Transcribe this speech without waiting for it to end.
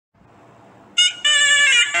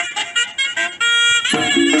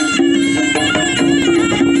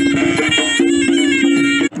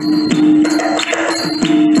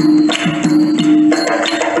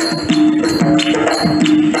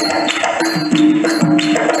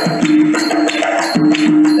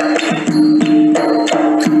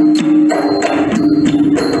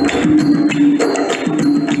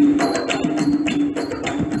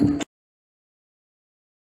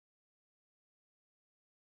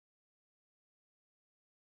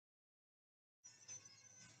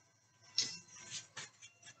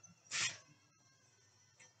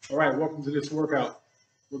All right, welcome to this workout.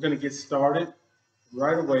 We're going to get started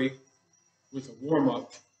right away with a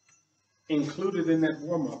warm-up. Included in that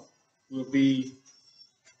warm-up will be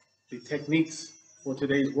the techniques for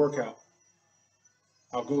today's workout.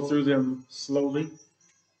 I'll go through them slowly,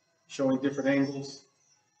 showing different angles.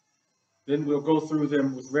 Then we'll go through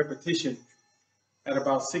them with repetition at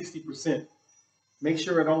about 60%. Make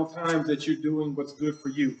sure at all times that you're doing what's good for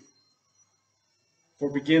you.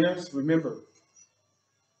 For beginners, remember,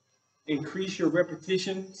 increase your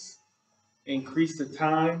repetitions, increase the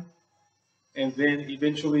time, and then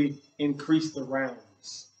eventually increase the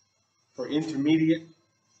rounds. For intermediate,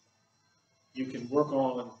 you can work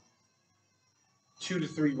on 2 to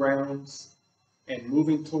 3 rounds and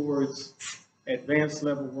moving towards advanced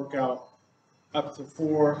level workout up to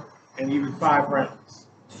 4 and even 5 rounds.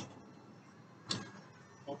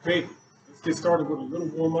 Okay, let's get started with a little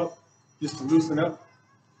warm up just to loosen up.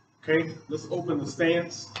 Okay, let's open the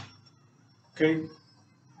stance. Okay,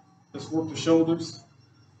 let's work the shoulders.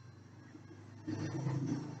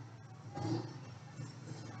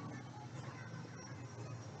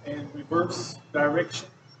 And reverse direction.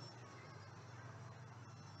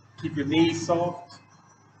 Keep your knees soft.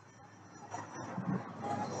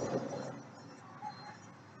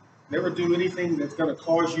 Never do anything that's going to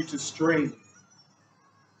cause you to strain.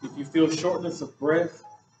 If you feel shortness of breath,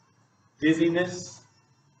 dizziness,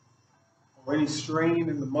 or any strain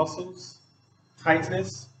in the muscles,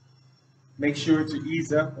 tightness, make sure to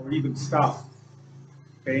ease up or even stop,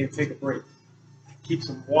 okay, and take a break. Keep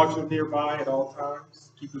some water nearby at all times.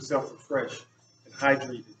 Keep yourself refreshed and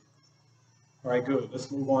hydrated. All right, good. Let's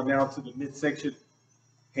move on now to the midsection.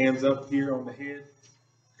 Hands up here on the head,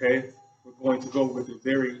 okay? We're going to go with a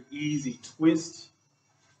very easy twist.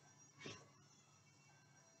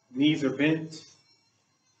 Knees are bent.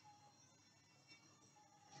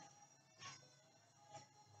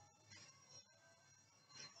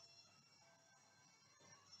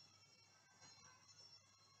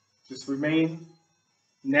 Just remain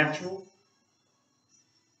natural,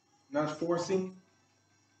 not forcing.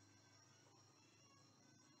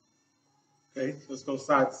 Okay, let's go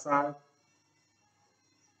side to side.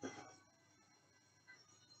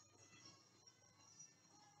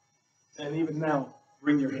 And even now,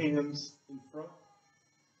 bring your hands in front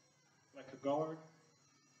like a guard.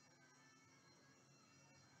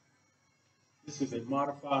 This is a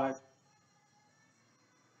modified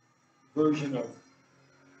version of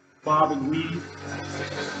bob and weave.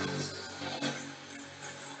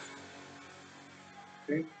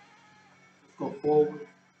 Okay, let's go forward,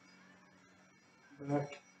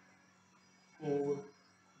 back, forward,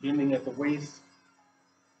 bending at the waist.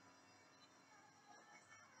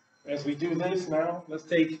 As we do this now, let's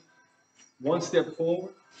take one step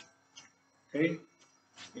forward, okay,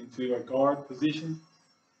 into a guard position,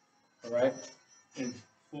 all right, and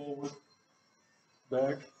forward,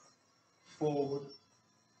 back,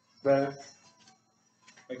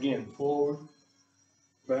 again, forward,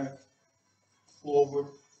 back,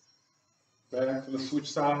 let's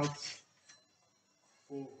switch sides,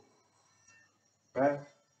 forward, back.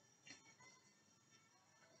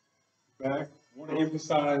 I want to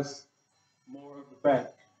emphasize more of the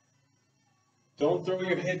back. Don't throw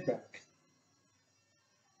your head back.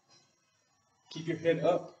 Keep your head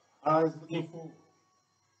up, eyes looking forward.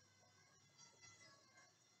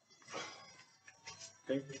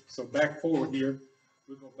 Okay, so back forward here.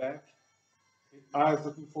 We'll go back. Okay, eyes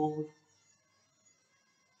looking forward.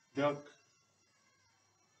 Duck.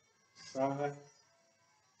 Side.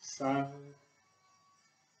 Side.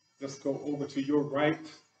 Let's go over to your right.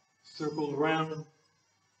 Circle around.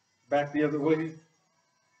 Back the other way.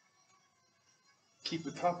 Keep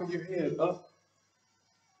the top of your head up.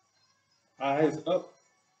 Eyes up.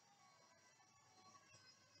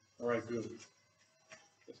 All right, good.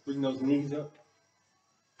 Let's bring those knees up.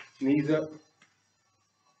 Knees up.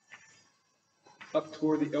 Up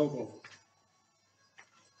toward the elbow.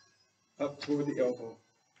 Up toward the elbow.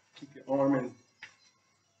 Keep your arm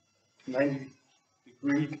in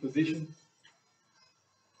 90-degree position.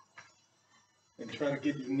 And try to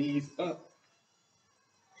get your knees up.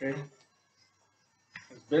 Okay?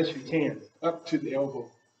 As best you can. Up to the elbow.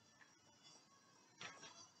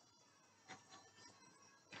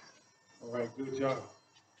 All right, good job.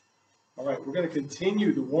 All right, we're going to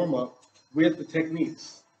continue the warm-up with the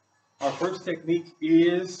techniques. Our first technique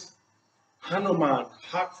is Hanuman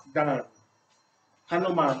Hakdan.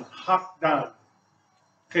 Hanuman Hakdan.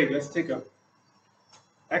 Okay, let's take a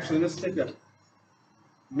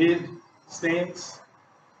mid stance.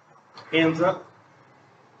 Hands up.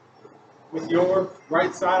 With your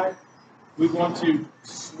right side, we want to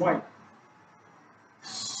swipe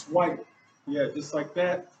swipe. Yeah, just like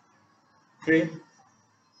that. Okay.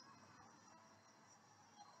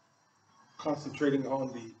 Concentrating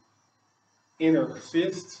on the inner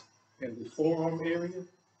fist and the forearm area.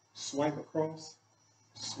 Swipe across,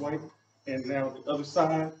 swipe, and now the other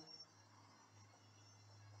side.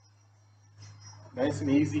 Nice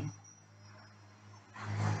and easy.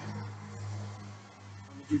 Let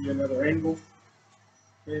me give you another angle.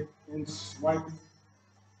 Okay, and swipe.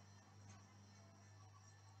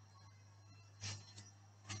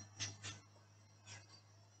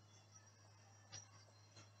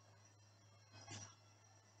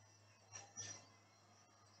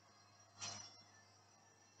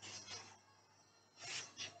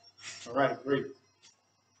 All right, great.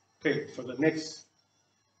 Okay, for the next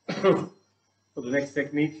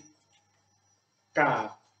technique,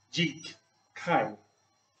 ka, jik, kai.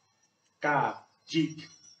 Ka, jik,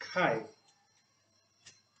 kai.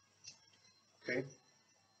 Okay,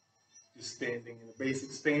 just standing in a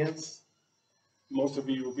basic stance. Most of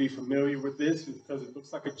you will be familiar with this because it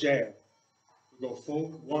looks like a jab. We go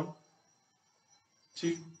forward, 1,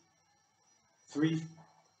 2, 3,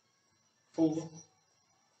 4,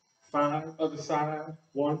 5. Other side,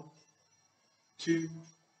 1, 2,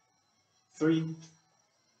 3,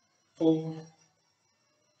 4,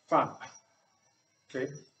 5.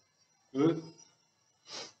 Okay, good.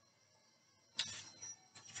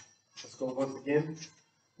 Let's go once again.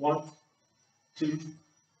 1, 2,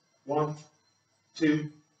 1, 2,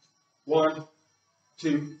 1,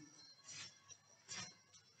 2,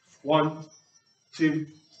 1, 2.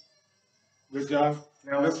 Good job.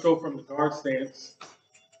 Now let's go from the guard stance.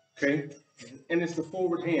 Okay, and it's the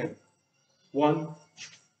forward hand. 1,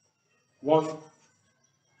 1,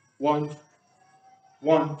 1,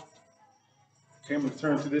 1. Okay, I'm going to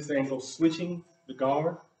turn to this angle, switching the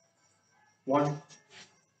guard. 1,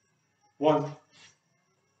 1,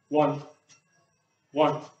 1,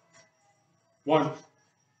 1, 1.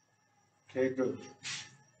 Okay, good.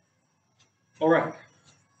 All right.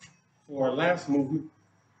 For our last movement,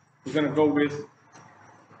 we're going to go with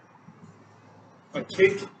a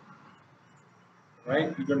kick.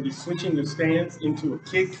 Right? You're going to be switching your stance into a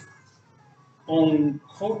kick on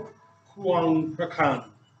Kot Kuang Prakan.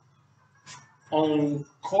 On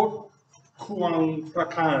Kot Kuang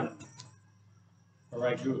Prakan. All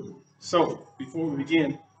right, good. So before we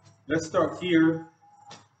begin, let's start here,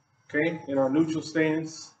 okay, in our neutral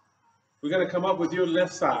stance. We're going to come up with your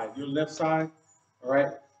left side. All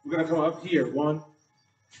right? We're going to come up here. 1,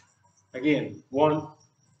 again, 1,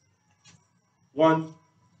 1,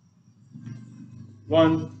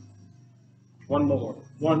 1, 1 more,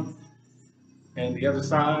 1, and the other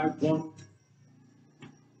side, 1,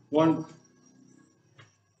 1,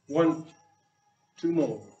 1, 2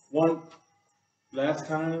 more, 1, last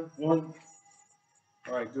time, 1.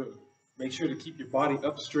 All right, good. Make sure to keep your body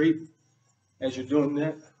up straight as you're doing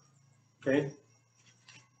that, okay?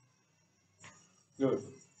 Good.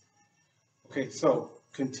 Okay, so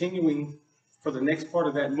continuing for the next part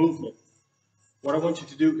of that movement, what I want you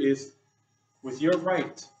to do is, with your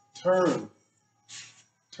right, turn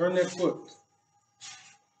that foot,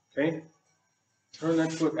 okay? Turn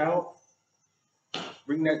that foot out,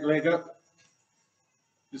 bring that leg up,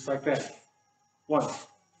 just like that. 1,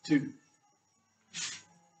 2,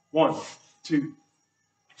 1, 2,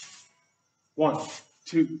 1,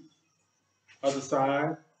 2. Other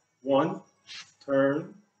side, 1,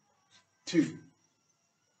 turn, 2,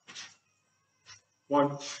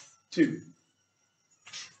 1, 2,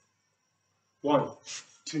 1,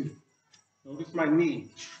 2. Notice my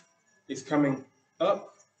knee is coming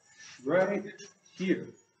up right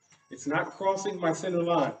here. It's not crossing my center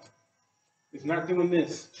line. It's not doing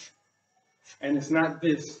this. And it's not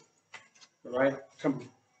this. All right? Come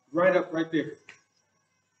right up right there.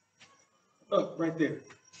 Up right there.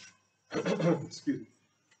 Excuse me.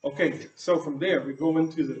 Okay, so from there, we go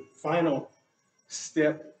into the final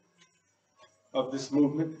step of this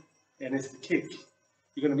movement, and it's the kick.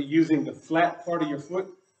 You're going to be using the flat part of your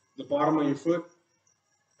foot, the bottom of your foot,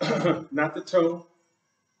 not the toe,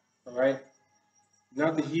 all right?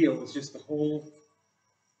 Not the heel, it's just the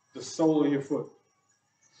sole of your foot,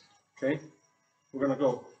 okay? We're going to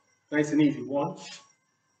go nice and easy. 1,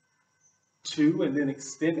 2, and then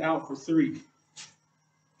extend out for 3.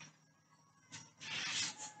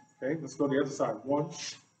 Okay, let's go to the other side. 1,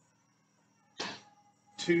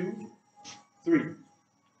 2, 3.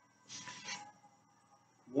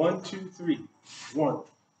 1, 2, 3. 1,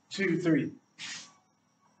 2, 3.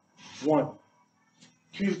 1,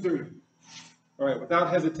 2, 3. All right,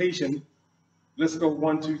 without hesitation, let's go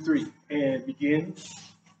 1, 2, 3, and begin.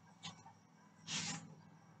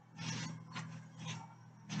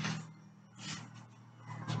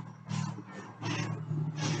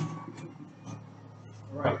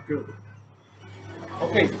 Good.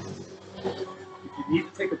 Okay. If you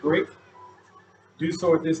need to take a break, do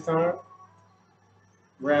so at this time.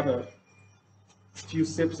 Grab a few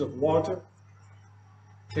sips of water,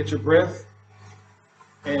 catch your breath,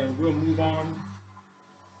 and we'll move on.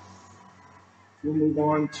 We'll move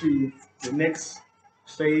on to the next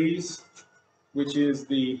phase, which is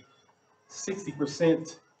the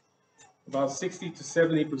 60%, about 60 to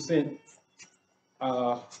 70%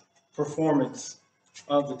 performance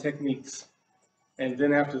of the techniques. And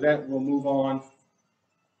then after that, we'll move on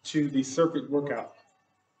to the circuit workout.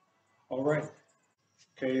 All right.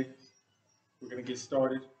 Okay. We're going to get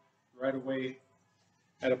started right away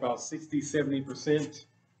at about 60, 70%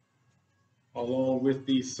 along with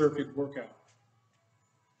the circuit workout.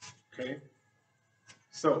 Okay.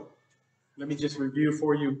 So let me just review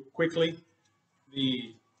for you quickly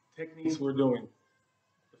the techniques we're doing.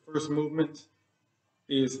 The first movement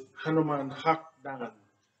is Hanuman Hakdan.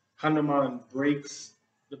 Hanuman breaks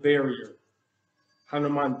the barrier.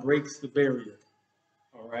 Hanuman breaks the barrier.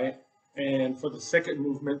 All right. And for the second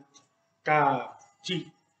movement, Ka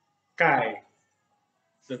Ji Kai.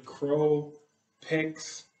 The crow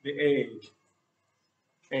pecks the egg.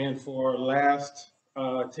 And for our last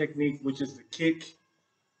technique, which is the kick,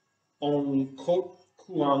 On Kot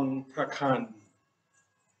Kuang Prakan.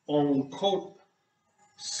 On Kot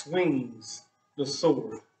swings the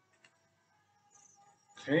sword.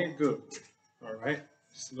 Okay, good. All right,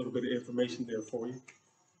 just a little bit of information there for you.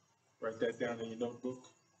 Write that down in your notebook.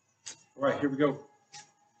 All right, here we go.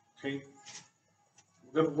 Okay,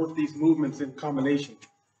 we're going to work these movements in combination.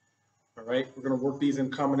 All right, we're going to work these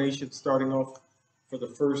in combination, starting off for the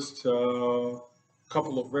first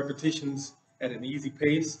couple of repetitions at an easy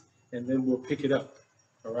pace, and then we'll pick it up.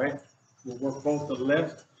 All right, we'll work both the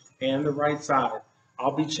left and the right side.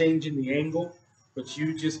 I'll be changing the angle, but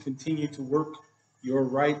you just continue to work your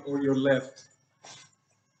right or your left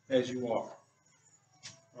as you are.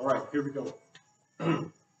 All right, here we go.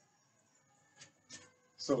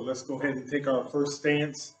 So let's go ahead and take our first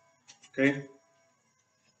stance. Okay.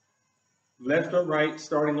 Left or right,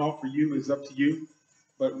 starting off for you is up to you,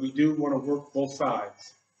 but we do want to work both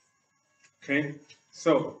sides. Okay.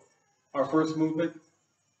 So our first movement,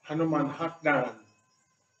 Hanuman Hakdan.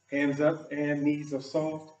 Hands up and knees are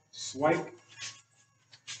soft. Swipe.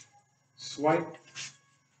 Swipe.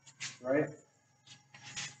 Right.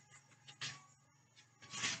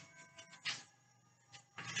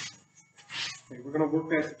 Okay, we're going to work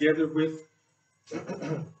that together with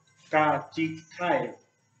Ka Ji Kai.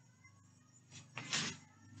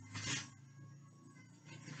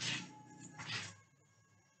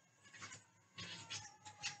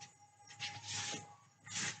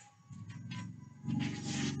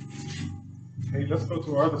 Okay, let's go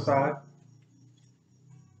to our other side.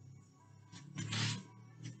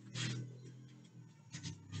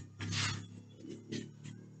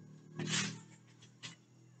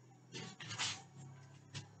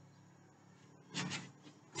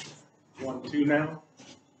 One, two now.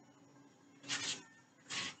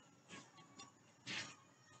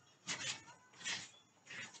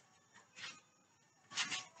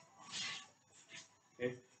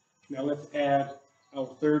 Okay, now let's add our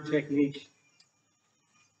third technique,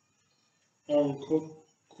 On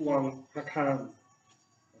Kuang Prakan.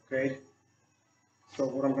 Okay, so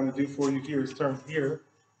what I'm going to do for you here is turn here.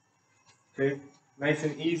 Okay, nice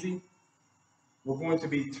and easy. We're going to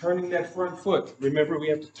be turning that front foot. Remember, we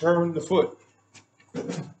have to turn the foot.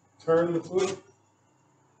 Turn the foot.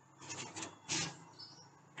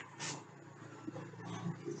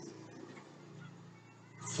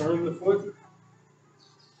 Turn the foot.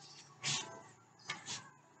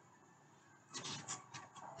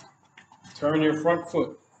 Turn your front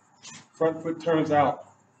foot. Front foot turns out.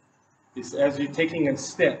 It's as you're taking a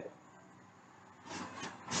step.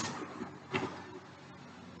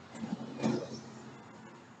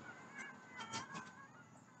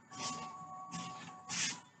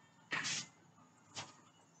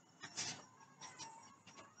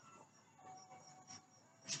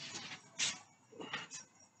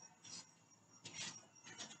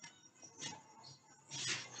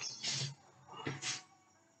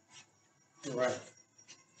 All right.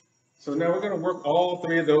 So now we're going to work all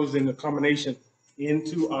three of those in the combination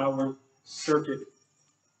into our circuit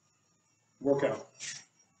workout.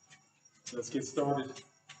 Let's get started.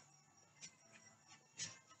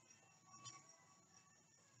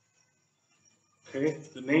 Okay,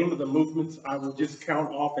 the name of the movements I will just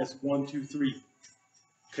count off as 1, 2, 3.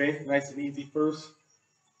 Okay, nice and easy first.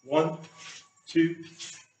 1, 2,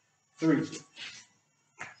 3.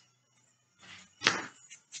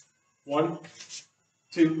 1,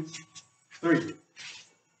 2, 3.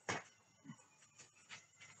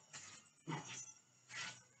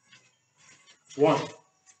 1,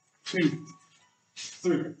 2,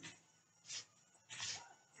 3.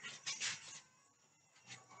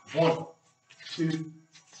 1, 2,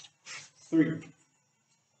 3.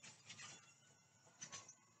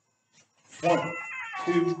 1,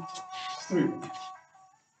 2, 3.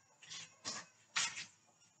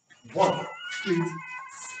 1, 2,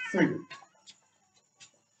 3.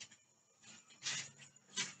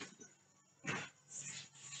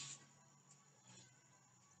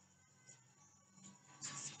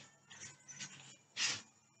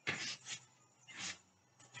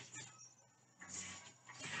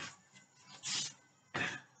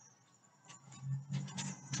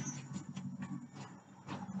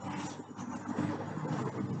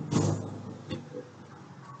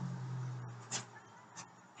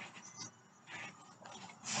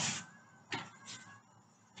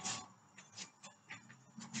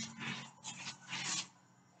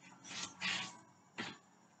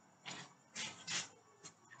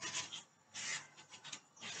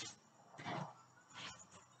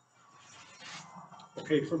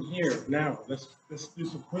 Okay, from here, now, let's do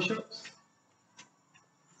some push-ups.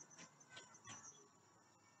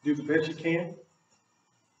 Do the best you can.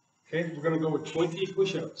 Okay, we're gonna go with 20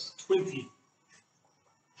 push-ups, 20.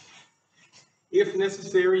 If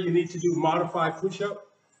necessary, you need to do modified push-up.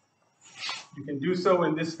 You can do so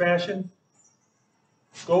in this fashion.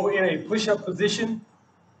 Go in a push-up position.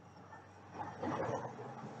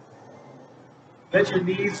 Let your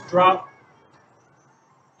knees drop,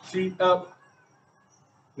 feet up.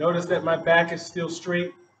 Notice that my back is still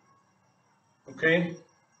straight, okay?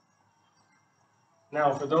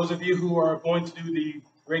 Now, for those of you who are going to do the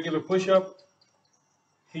regular push-up,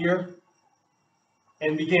 here,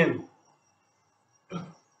 and begin.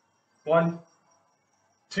 1,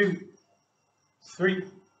 2, 3,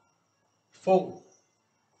 4,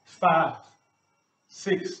 5,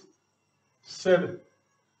 6, 7,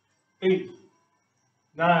 8,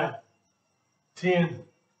 9, 10,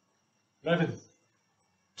 11,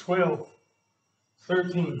 12,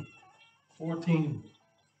 13, 14,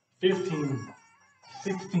 15,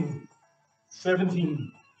 16,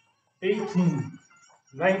 17, 18,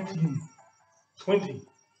 19, 20.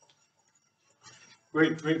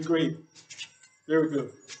 Great, great, great. Very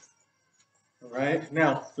good. All right.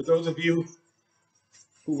 Now, for those of you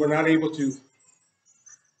who were not able to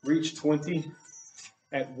reach 20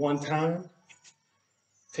 at one time,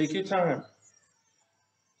 take your time.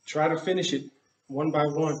 Try to finish it one by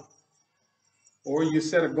one. Or you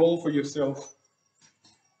set a goal for yourself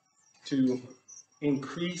to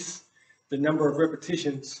increase the number of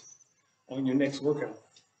repetitions on your next workout.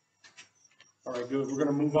 All right, good. We're going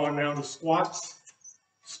to move on now to squats.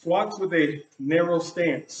 Squats with a narrow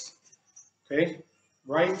stance. Okay,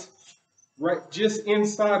 right just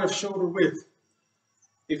inside of shoulder width.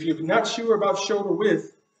 If you're not sure about shoulder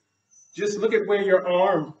width, just look at where your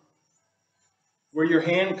arm, where your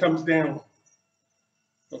hand comes down.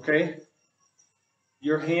 Okay,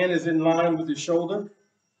 your hand is in line with the shoulder.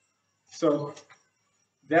 So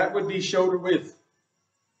that would be shoulder width.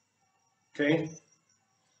 Okay,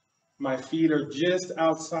 my feet are just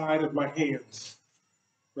outside of my hands,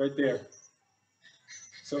 right there.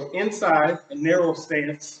 So inside a narrow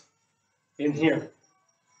stance in here,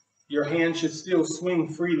 your hand should still swing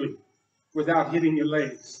freely without hitting your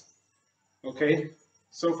legs. Okay,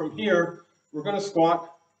 so from here, we're going to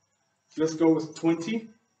squat. Let's go with 20.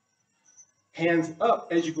 Hands up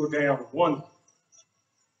as you go down. 1,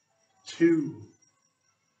 2,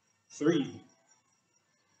 3,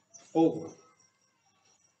 4,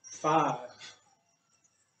 5,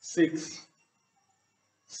 6,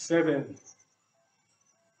 7,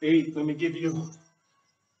 8. Let me give you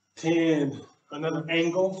 10. Another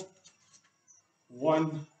angle.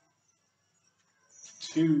 1,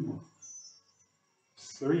 2,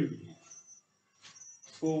 3,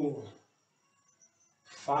 4,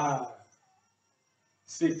 5,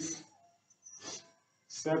 6,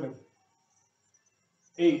 7,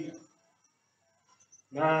 8,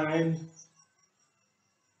 9,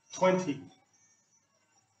 20.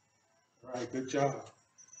 All right, good job.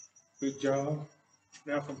 Good job.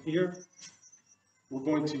 Now from here, we're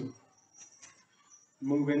going to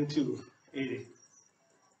move into a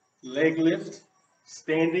leg lift,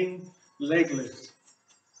 standing leg lift.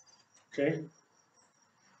 Okay?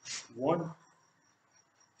 1,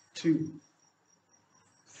 2,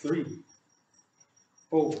 3,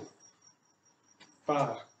 4,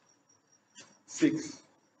 5, 6,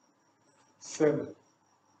 7,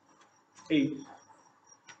 8,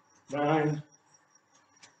 9,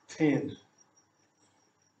 10.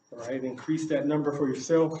 All right, increase that number for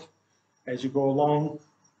yourself as you go along.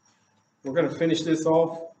 We're going to finish this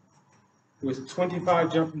off with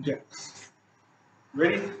 25 jumping jacks.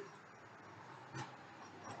 Ready?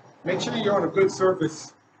 Make sure you're on a good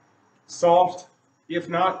surface, soft. If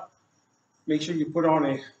not, make sure you put on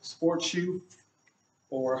a sports shoe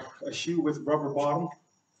or a shoe with rubber bottom.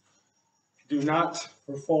 Do not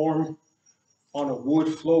perform on a wood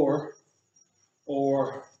floor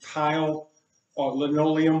or tile or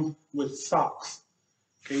linoleum with socks.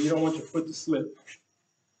 Okay, you don't want your foot to slip.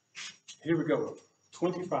 Here we go.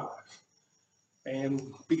 25.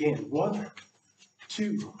 And begin. 1,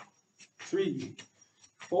 2, 3,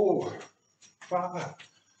 4, 5,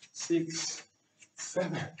 6,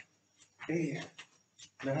 7, 8,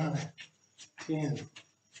 9, 10,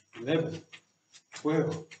 11,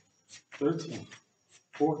 12, 13,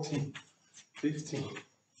 14, 15,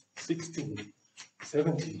 16,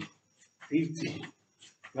 17, 18,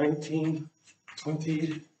 19,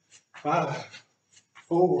 20, 5,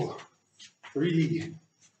 4, 3,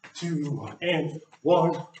 2, and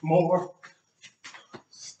 1 more.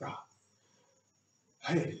 Stop.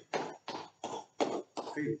 Hey,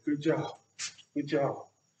 good job. Good job.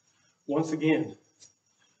 Once again,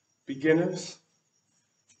 beginners,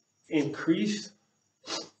 increase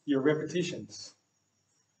your repetitions.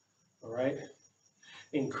 All right?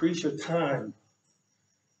 Increase your time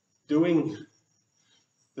doing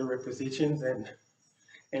the repetitions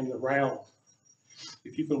and the round.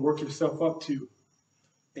 If you can work yourself up to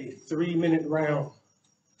a 3-minute round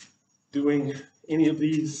doing any of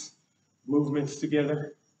these movements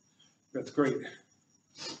together, that's great.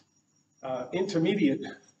 Intermediate,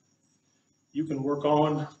 you can work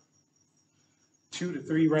on 2 to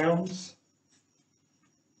 3 rounds,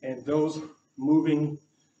 and those moving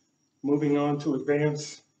on to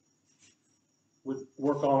advanced would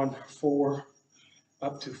work on 4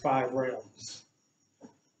 up to 5 rounds.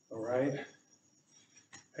 All right.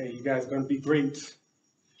 Hey, you guys are going to be great.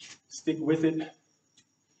 Stick with it.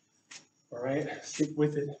 All right. Stick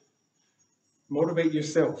with it. Motivate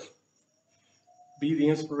yourself. Be the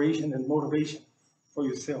inspiration and motivation for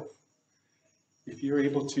yourself. If you're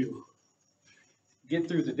able to get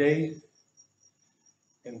through the day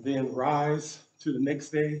and then rise to the next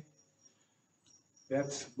day,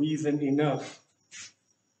 that's reason enough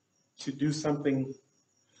to do something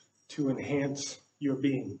to enhance your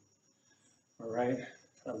being. All right.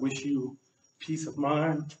 I wish you peace of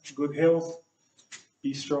mind, good health,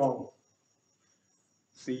 be strong.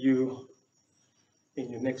 See you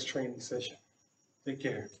in your next training session. Take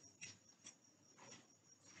care.